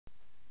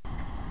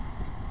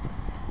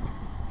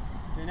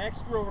The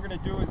next drill we're going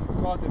to do is it's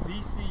called the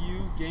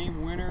VCU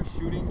Game Winner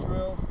Shooting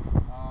Drill.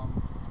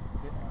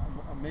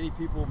 Many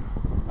people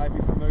might be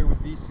familiar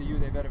with VCU.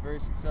 They've had a very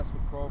successful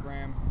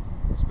program,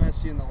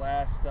 especially in the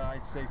last,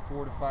 I'd say,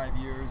 4 to 5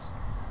 years.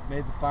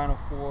 Made the Final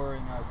Four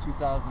in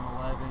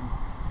 2011.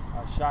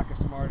 Shaka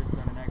Smart has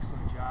done an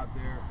excellent job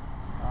there.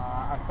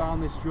 I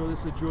found this drill. This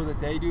is a drill that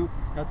they do.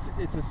 Now,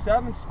 it's a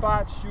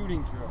 7-spot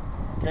shooting drill.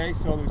 Okay,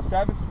 so there's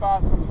 7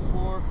 spots on the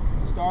floor,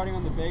 starting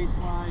on the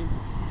baseline.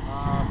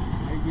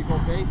 We go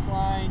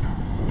baseline,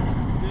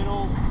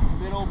 middle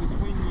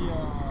between the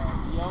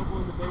elbow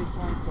and the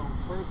baseline. So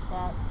first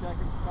spot,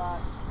 second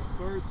spot,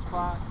 third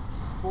spot,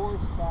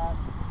 fourth spot,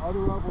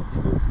 other elbow,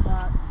 5th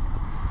spot,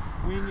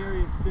 wing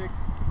area 6,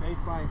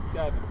 baseline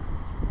 7.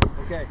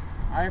 Okay,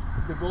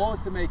 the goal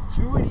is to make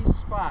 2 at each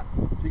spot.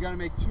 So you got to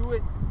make 2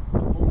 at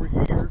over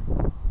here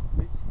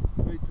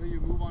until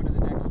you move on to the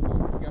next one.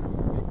 You got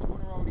to make 2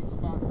 in a row at each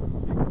spot until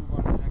you can move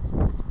on to the next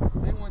one.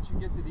 Then once you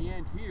get to the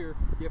end here,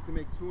 you have to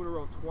make 2 in a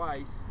row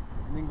twice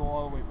and then go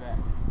all the way back,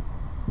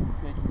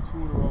 making 2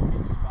 in a row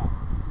at each spot.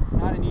 It's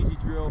not an easy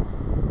drill.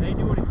 They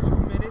do it in 2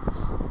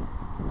 minutes,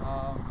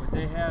 but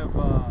they have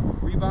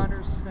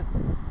rebounders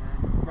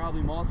and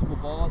probably multiple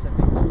balls. I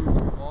think 2 or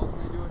 3 balls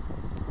when they do it.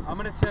 I'm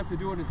going to attempt to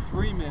do it in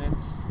 3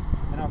 minutes,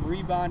 and I'm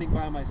rebounding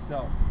by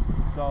myself.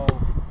 So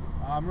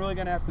I'm really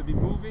going to have to be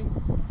moving,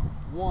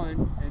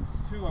 1, and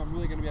 2, I'm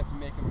really going to have to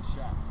make my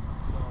shots.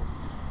 So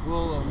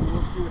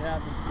we'll see what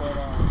happens. But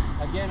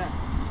again,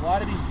 a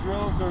lot of these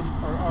drills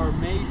are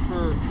made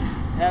for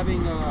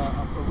having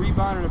a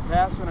rebounder and a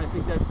passer, and I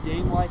think that's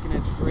game-like, and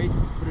that's great.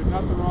 But there's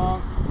nothing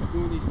wrong with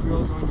doing these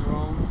drills on your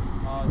own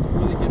to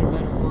really get a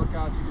better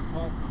workout. You can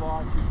toss the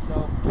ball to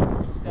yourself,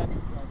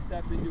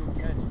 step into a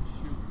catch and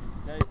shoot.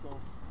 Okay, so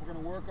we're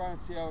going to work on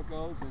it, see how it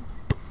goes, and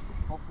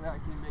hopefully I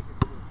can make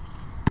it through.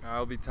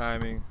 I'll be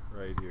timing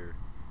right here.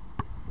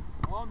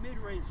 All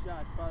mid-range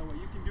shots, by the way.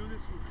 You can do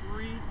this with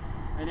 3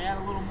 and add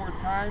a little more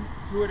time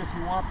to it if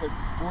you want, but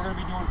we're going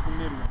to be doing it from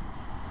mid-range.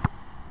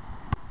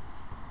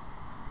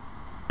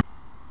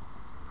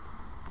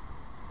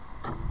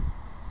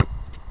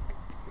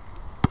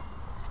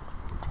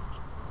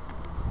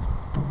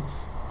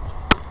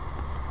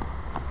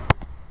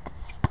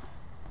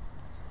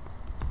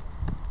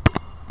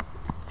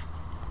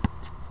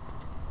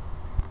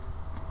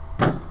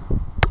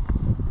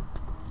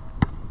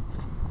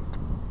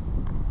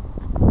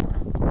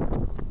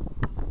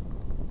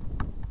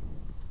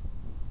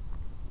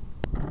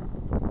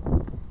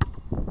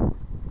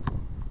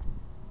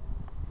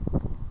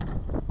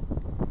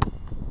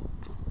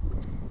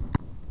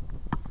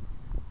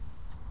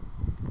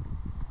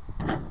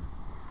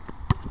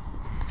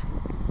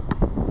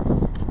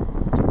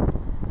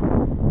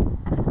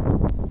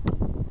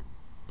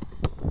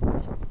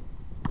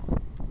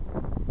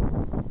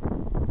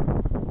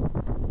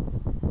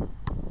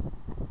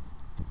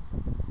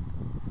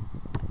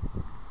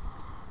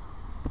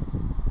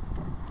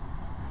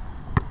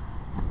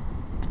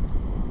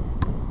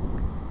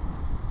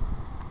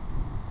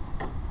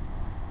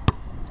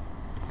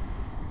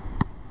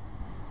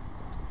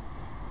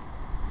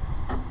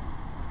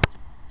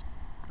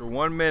 For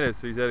 1 minute,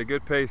 so he's at a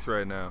good pace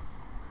right now.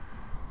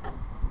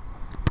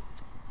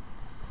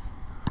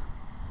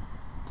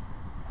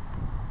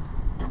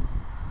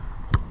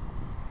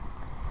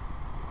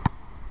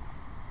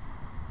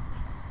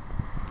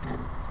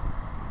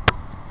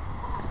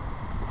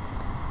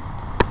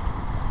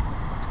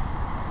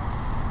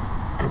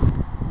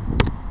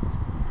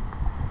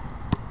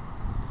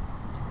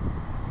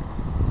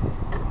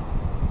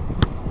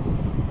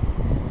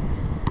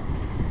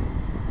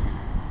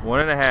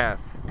 One and a half.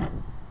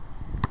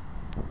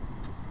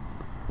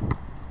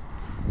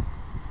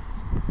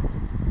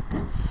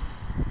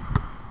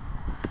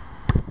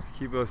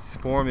 Keep us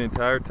form the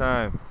entire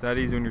time. It's not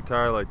easy when you're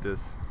tired like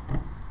this.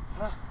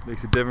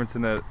 Makes a difference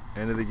in that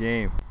end of the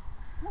game.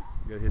 You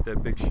gotta hit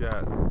that big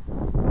shot.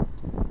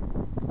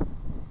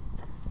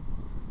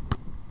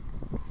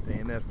 Stay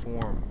in that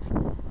form.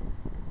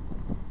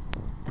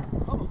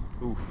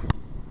 Oof.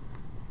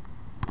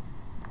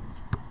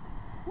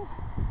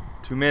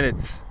 2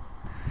 minutes.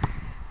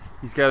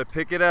 He's got to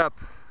pick it up.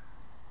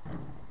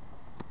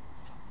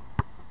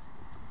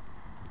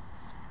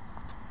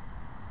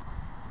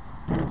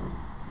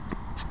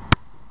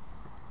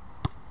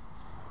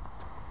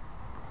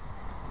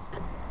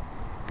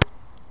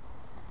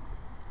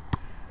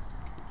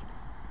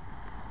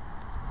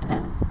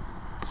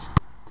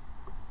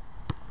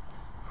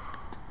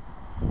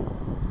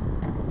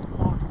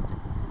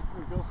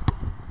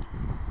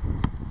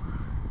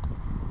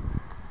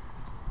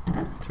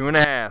 Two and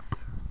a half.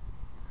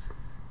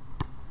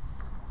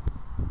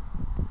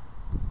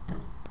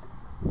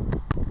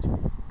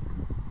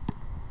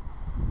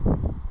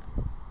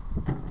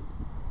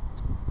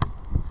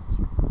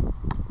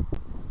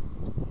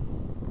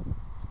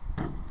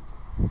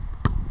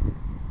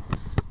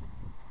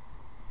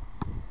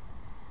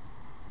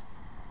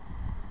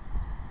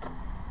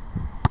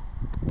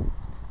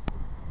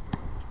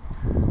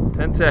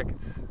 Ten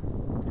seconds.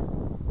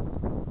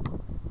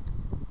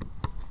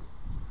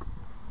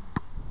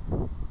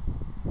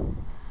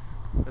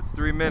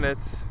 3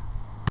 minutes.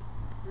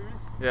 3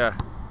 minutes? Yeah.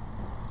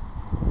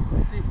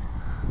 Let's see.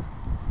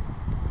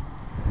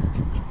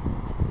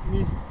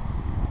 Need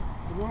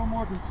a little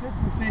more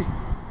consistency.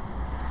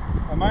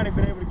 I might have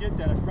been able to get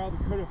that. I probably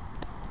could have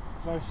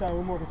if I shot a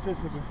little more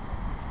consistent, but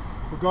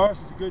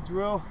regardless, it's a good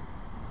drill.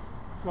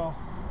 So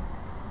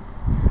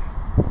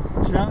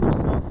challenge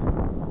yourself.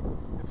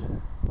 If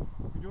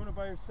you're doing it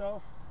by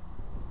yourself,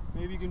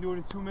 maybe you can do it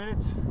in 2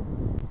 minutes.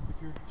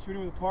 If you're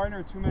shooting with a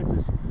partner, 2 minutes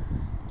is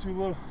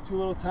too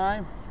little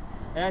time.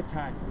 Add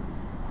time.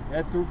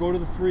 Go to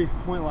the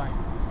 3-point line.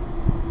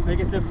 Make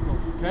it difficult,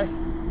 okay?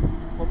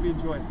 Hope you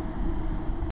enjoyed it.